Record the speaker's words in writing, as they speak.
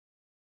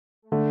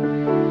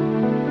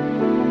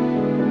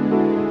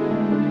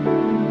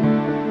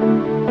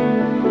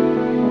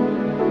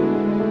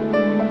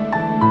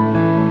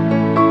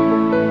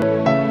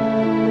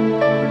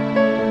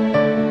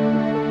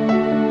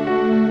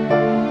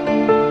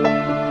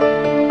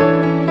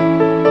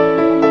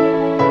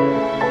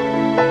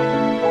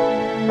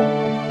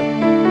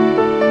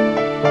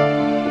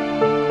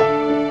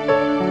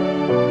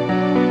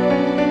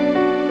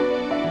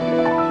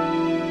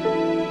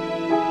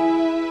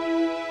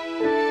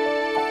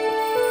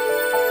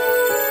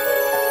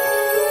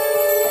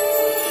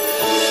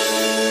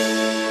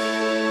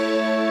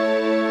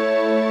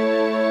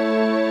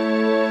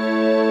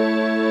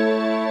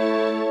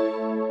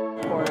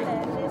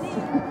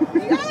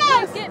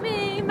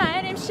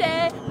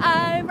Shea.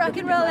 I rock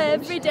and roll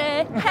every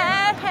day.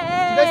 Hey,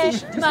 hey,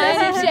 my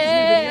name's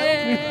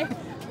Shea.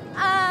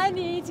 I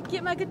need to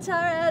get my guitar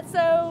out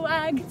so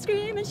I can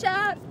scream and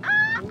shout.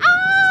 Ah,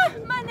 ah,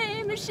 my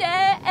name is Shea.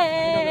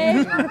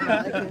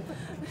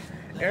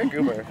 Aaron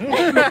Goober.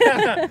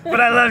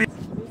 But I love you.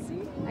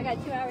 I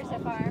got 2 hours so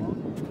far.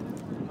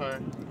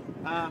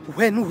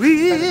 When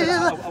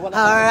will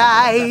our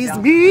eyes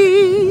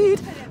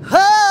meet?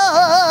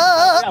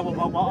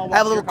 Oh! I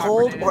have a little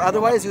cold, or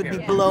otherwise you would be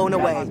blown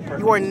away.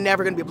 You are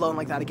never going to be blown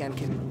like that again,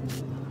 Kibby.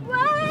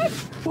 What?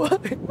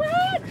 What?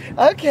 What?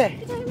 Okay.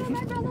 You're talking about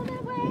my brother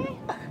that way?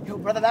 Your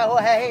brother that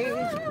way.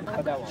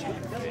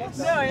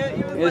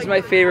 Here's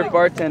my favorite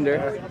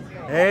bartender.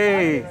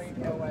 Hey,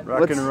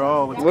 rock and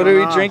roll. What are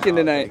we drinking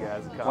tonight?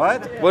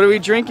 What? What are we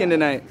drinking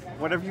tonight?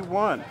 Whatever you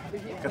want.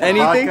 Got the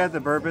Anything? vodka, the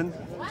bourbon,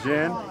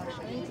 gin.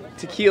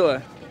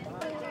 Tequila.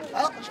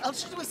 I'll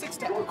just do a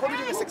 6-step. Corby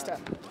doing a 6-step.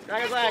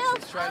 Guys,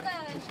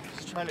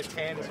 Just trying to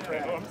tan his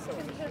friend.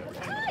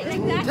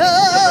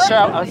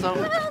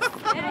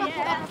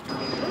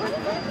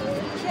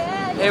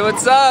 Hey,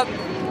 what's up?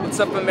 What's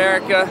up,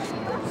 America?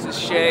 This is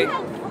Shea.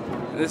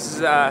 This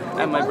is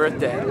at my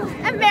birthday.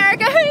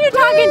 America, who are you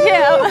talking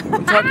to?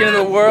 I'm talking to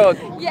the world.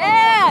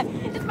 Yeah,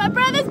 it's my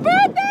brother's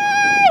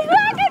birthday!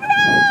 Rock and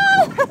roll!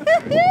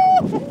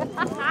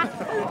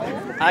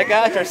 I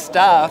got your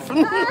stuff.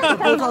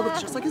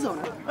 Just like his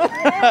owner.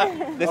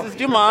 This is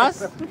Dumas.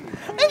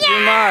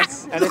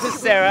 Dumas. And this is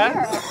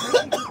Sarah.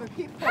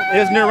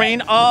 Is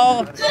Noreen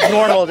all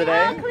normal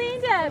today? All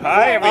cleaned up.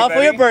 Hi, All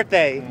for your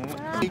birthday.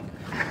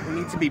 We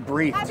need to be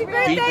briefed. Happy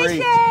birthday,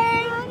 Debriefed.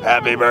 Shea!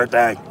 Happy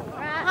birthday.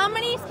 How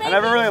many spankings? I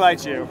never really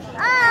liked you.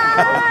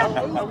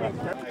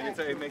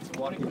 It makes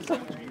walking so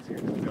much easier. I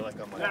feel like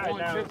I'm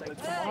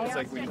it's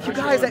like when You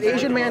guys, that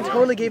Asian man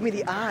totally gave me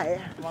the eye.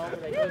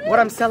 What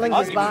I'm selling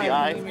is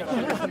buying.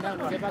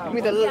 Give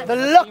me the look.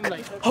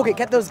 Okay,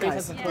 get those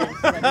guys.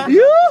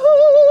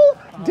 Yoo-hoo!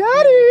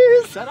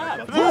 Daddies! Shut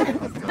up.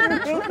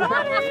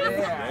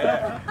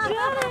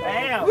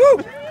 Damn.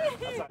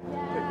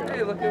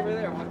 Hey, look over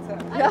there. What's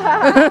that?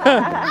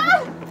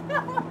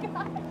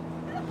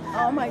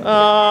 Oh my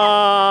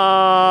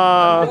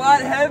god. A lot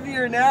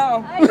heavier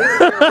now.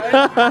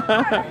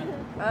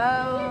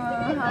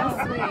 Oh,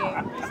 how sweet.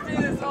 Just do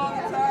this all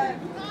the time.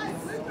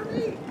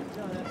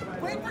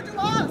 Wait for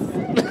Dumas!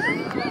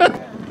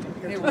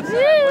 Woo,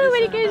 what are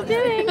you guys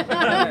doing?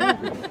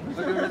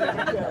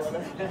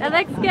 That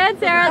looks good,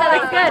 Sarah. That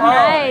looks good.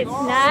 Nice,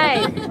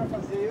 nice.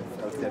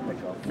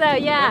 So,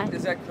 yeah.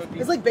 Is that cookie?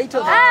 It's like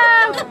Beethoven.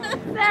 Oh,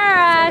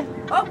 Sarah.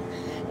 Oh.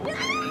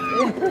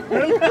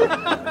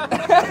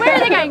 Where are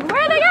they going?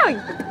 Where are they going?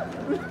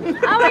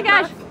 Oh my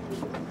gosh.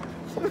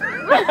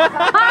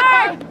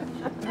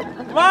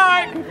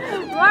 Mark!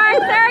 Mark,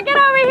 Sarah, get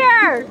over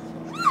here!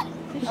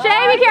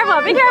 Shea, be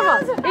careful, be careful,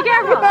 be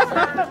careful.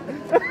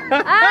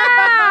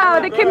 Oh,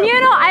 the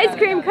communal ice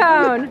cream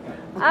cone.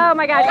 Oh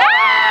my gosh.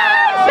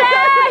 Ah,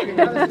 Shea!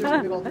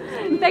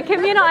 The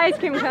communal ice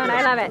cream cone,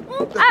 I love it.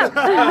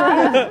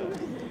 Oh.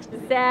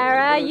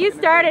 Sarah, you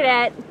started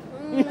it.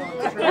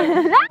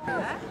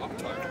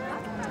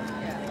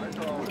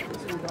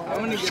 I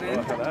want to get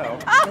in.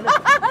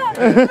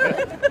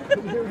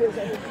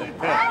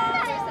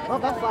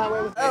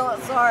 Oh,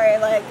 sorry,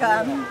 like,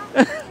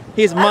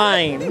 He's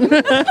mine. Happy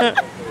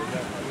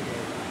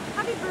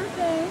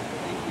birthday.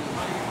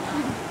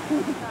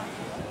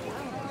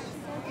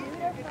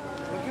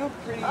 Look how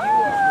pretty you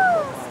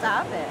are.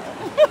 Stop it.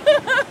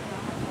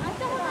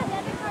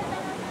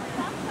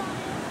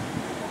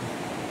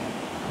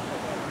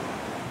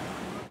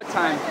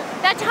 Time.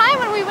 That time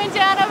when we went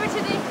down over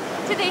to the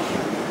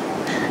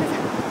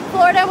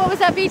Florida, what was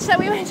that beach that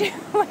we went to?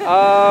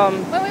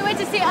 When we went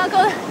to see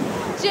Uncle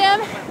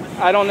Jim.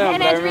 I don't know,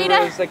 And but I remember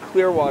Rita? it was like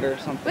Clearwater or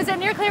something. Was it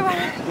near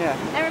Clearwater? Yeah.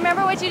 And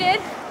remember what you did?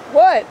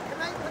 What?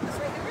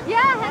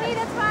 Yeah, honey,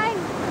 that's fine.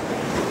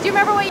 Do you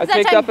remember what you I that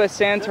picked time? up a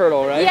sand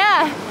turtle, right?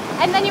 Yeah.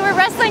 And then you were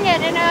wrestling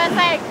it, and I was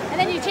like, and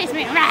then you chased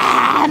me,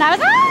 rah, and I was,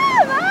 oh,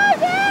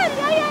 Dad,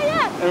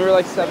 yeah. And we were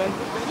like 7.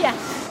 Yeah.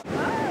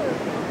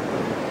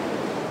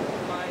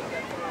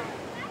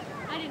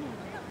 I didn't.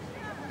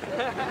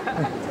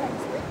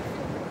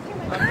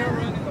 I'm gonna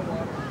run in the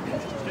water.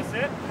 Just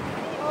it?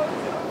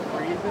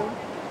 Breathing.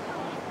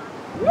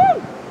 Woo!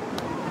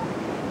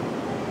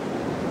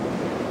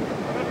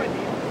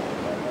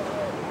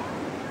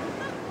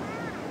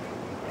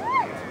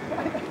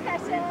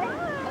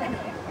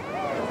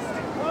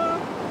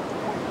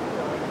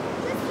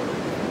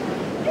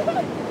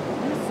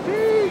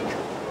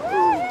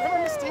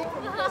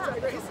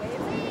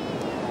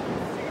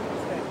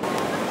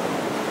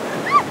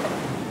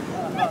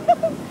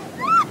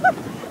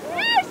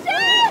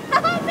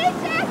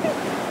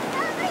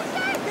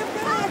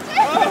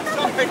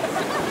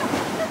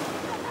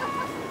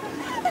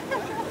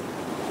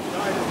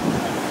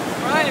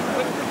 Bryan,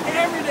 put the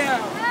camera down.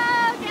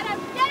 Oh, get him,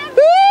 get him.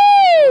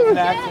 An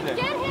accident.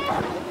 Get him.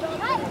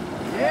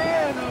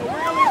 Yeah, no, really.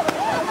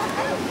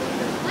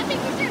 I'll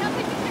take your shirt,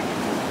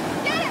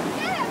 Get him,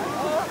 get him.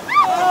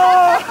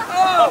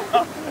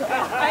 Oh! I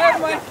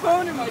have my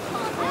phone in my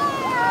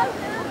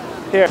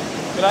Here.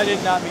 But I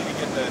did not mean to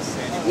get this.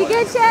 You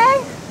good,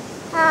 Shea?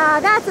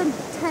 That's a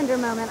tender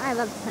moment. I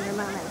love tender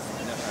moments.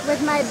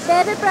 With my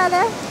baby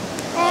brother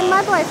and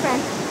my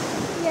boyfriend.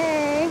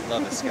 Yay.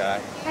 Love this guy.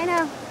 I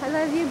know. I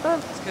love you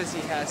both. It's because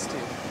he has to.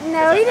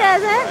 No, he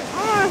doesn't.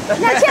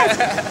 No, kiss.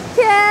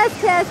 Kiss,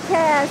 kiss,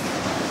 kiss.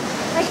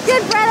 Like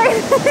good brother.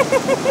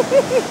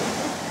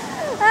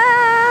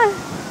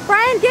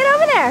 Bryan, get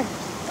over there.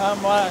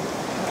 Come on.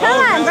 Come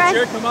on, Bryan.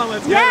 Sure, come on,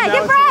 let's go. Yeah,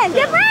 get Bryan.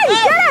 Get Bryan.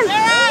 Get him. Get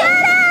him.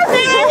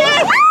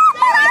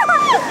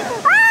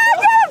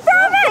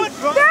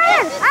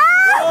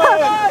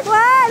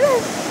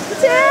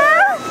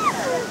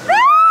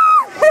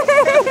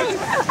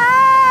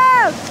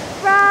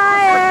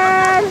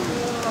 Bryan!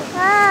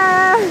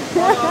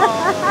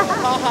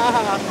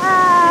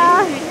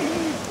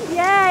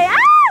 Yay!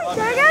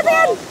 There goes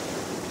in!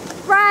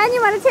 Bryan, you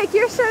want to take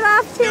your shirt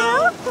off too?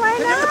 No. Why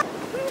not?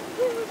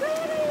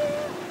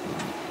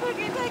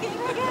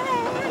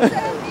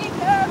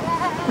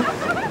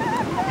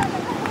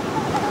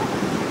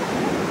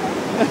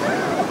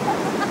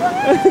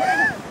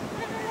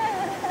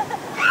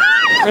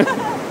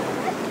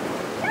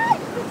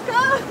 Let's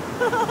go!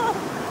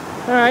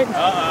 All right.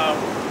 Uh-oh.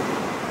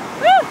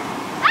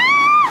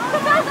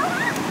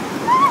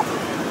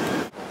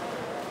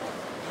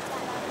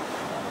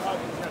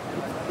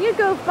 You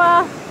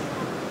goofball.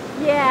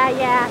 Yeah,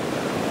 yeah.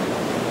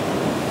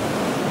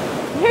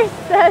 You're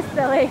so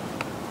silly.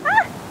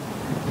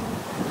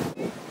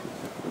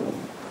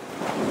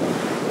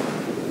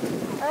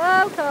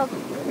 Oh, cold.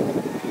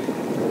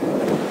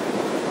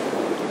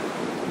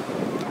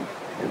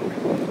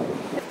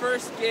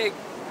 First gig.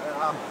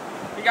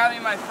 He got me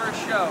my first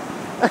show.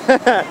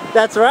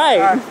 That's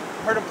right.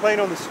 Heard him playing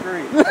on the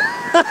street.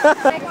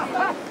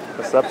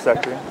 What's up,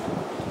 Secretary?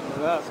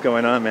 What's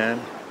going on, man?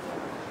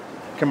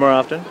 Come more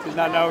often? Did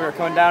not know we were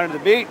coming down to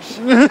the beach.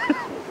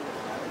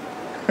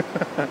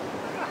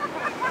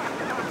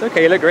 It's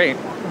okay, you look great.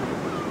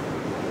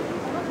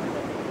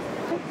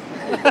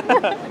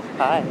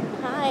 Hi.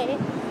 Hi.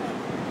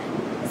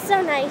 It's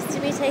so nice to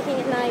be taking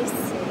a nice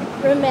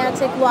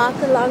romantic walk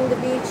along the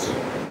beach.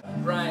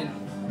 Bryan,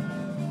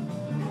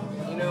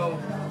 you know,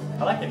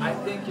 I like it. I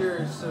think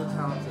you're so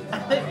talented. I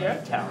think you're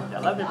talented. I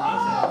love your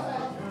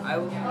music. I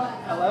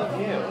love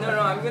you. No,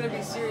 I'm gonna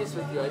be serious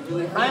with you. I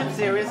really think. I'm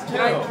serious too.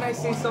 Can I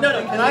say something?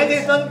 No, can I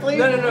say something, please?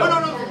 No.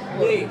 No.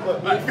 Wait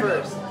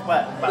first.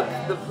 What?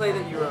 The play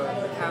that you wrote,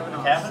 the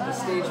Cavanaughs, the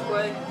stage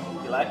play.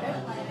 You like it?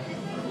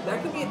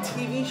 That could be a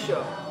TV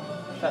show.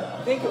 Shut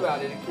up. Think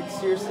about it. It could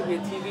seriously be a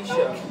TV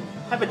show.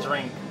 Have a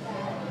drink.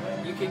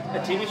 You could.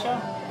 A TV show?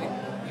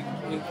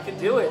 You could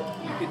do it.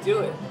 You could do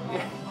it.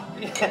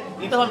 You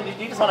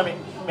just want to make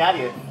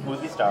Maddie a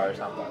movie star or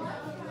something.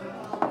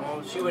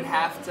 Well, she would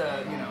have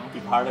to, you know, Be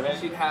part of it?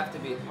 she'd have to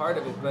be a part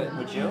of it, but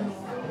Would you?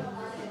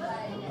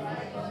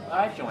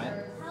 Alright,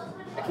 Joanne.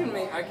 I can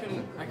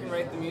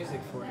write the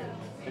music for you.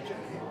 Could you?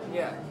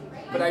 Yeah,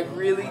 but I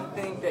really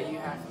think that you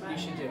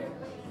should do it.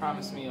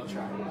 Promise me you'll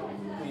try.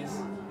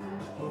 Please.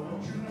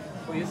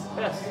 Please?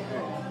 Yes.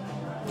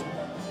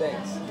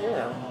 Thanks.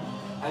 Yeah.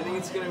 I think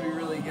it's gonna be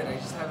really good. I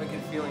just have a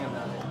good feeling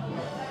about it.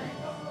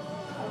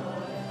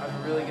 I have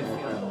a really good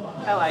feeling.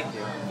 I like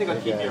you. I think I'll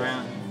keep you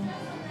around.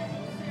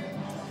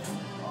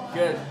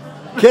 Good.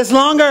 Kiss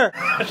longer!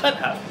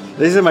 Shut up.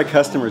 These are my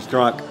customers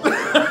drunk.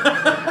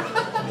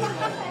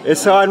 It's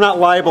so I'm not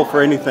liable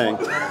for anything.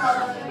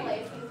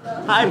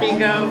 Hi,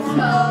 Bingo.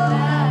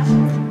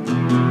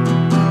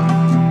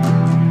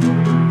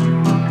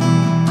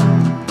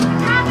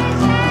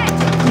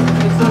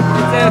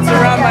 It's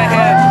around my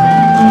head.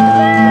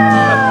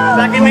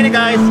 Second minute,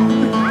 guys.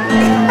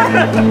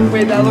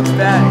 Wait, that looks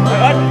bad.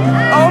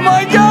 Oh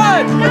my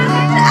god!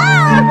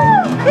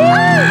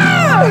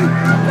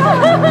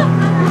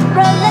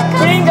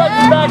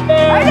 Bingo's back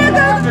there. I know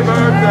those. Happy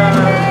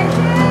birthday.